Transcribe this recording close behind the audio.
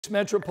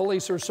Metro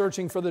Police are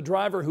searching for the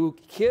driver who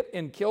hit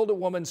and killed a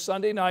woman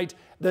Sunday night,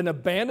 then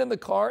abandoned the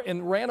car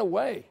and ran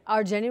away.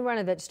 Our Jenny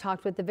Runovich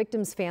talked with the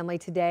victim's family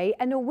today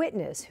and a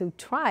witness who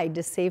tried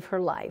to save her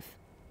life.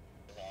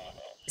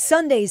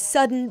 Sunday's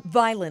sudden,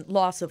 violent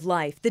loss of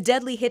life, the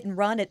deadly hit and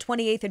run at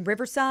 28th and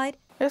Riverside.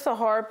 It's a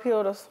hard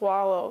pill to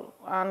swallow,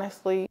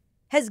 honestly.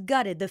 Has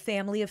gutted the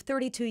family of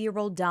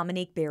 32-year-old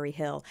Dominique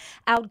Berryhill.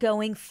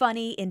 Outgoing,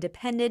 funny,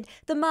 independent,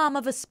 the mom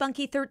of a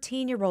spunky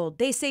 13-year-old.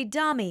 They say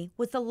Dommy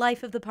was the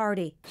life of the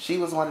party. She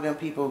was one of them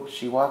people,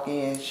 she walk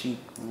in, she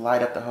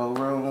light up the whole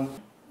room.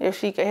 If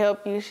she could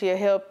help you, she'll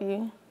help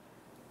you.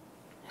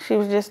 She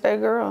was just that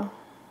girl.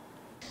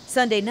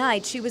 Sunday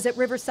night, she was at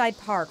Riverside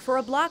Park for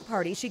a block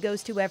party she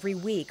goes to every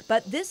week.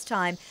 But this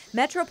time,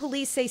 Metro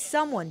Police say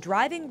someone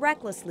driving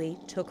recklessly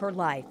took her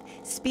life.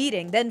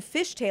 Speeding, then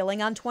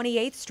fishtailing on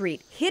 28th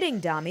Street,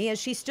 hitting Dommy as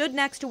she stood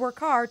next to her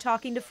car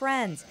talking to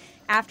friends.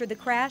 After the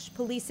crash,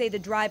 police say the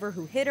driver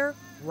who hit her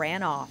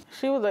ran off.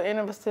 She was an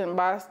innocent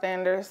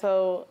bystander,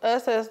 so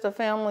us as the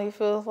family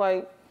feels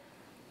like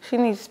she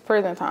needs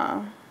prison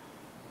time.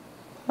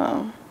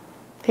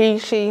 He,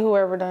 she,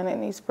 whoever done it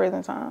needs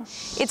prison time.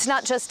 It's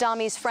not just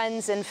Dommy's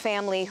friends and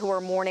family who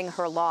are mourning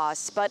her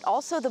loss, but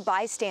also the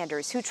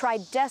bystanders who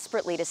tried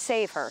desperately to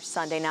save her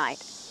Sunday night.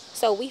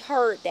 So we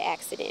heard the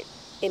accident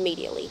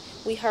immediately.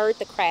 We heard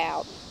the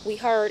crowd. We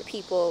heard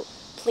people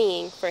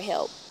pleading for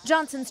help.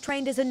 Johnson's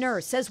trained as a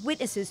nurse, says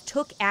witnesses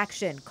took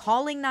action,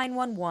 calling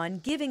 911,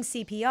 giving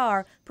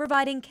CPR,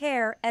 providing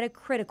care at a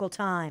critical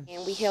time.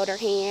 And we held her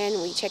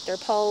hand, we checked her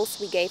pulse,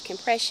 we gave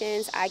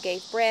compressions, I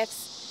gave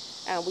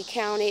breaths, we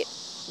counted.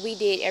 We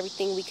did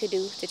everything we could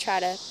do to try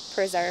to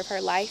preserve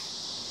her life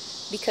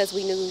because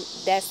we knew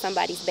that's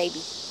somebody's baby.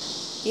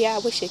 Yeah, I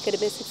wish it could have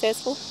been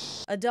successful.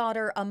 A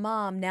daughter, a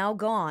mom, now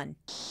gone.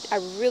 I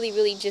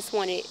really just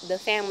wanted the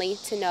family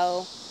to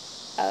know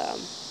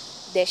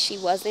that she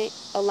wasn't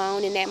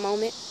alone in that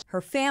moment.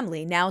 Her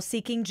family now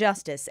seeking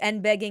justice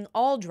and begging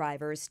all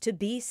drivers to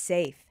be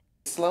safe.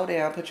 Slow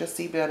down, put your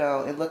seatbelt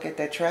on, and look at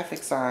that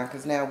traffic sign,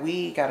 because now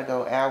we got to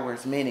go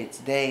hours, minutes,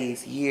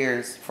 days,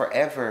 years,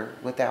 forever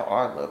without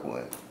our loved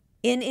one.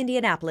 In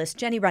Indianapolis,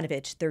 Jenny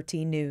Runovich,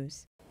 13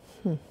 News.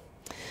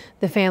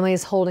 The family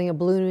is holding a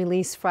balloon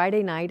release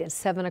Friday night at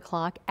 7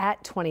 o'clock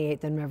at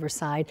 28th and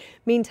Riverside.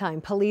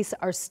 Meantime, police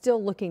are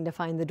still looking to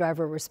find the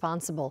driver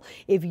responsible.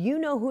 If you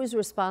know who's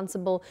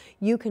responsible,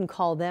 you can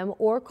call them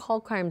or call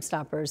Crime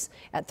Stoppers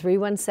at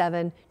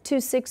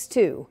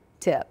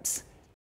 317-262-TIPS.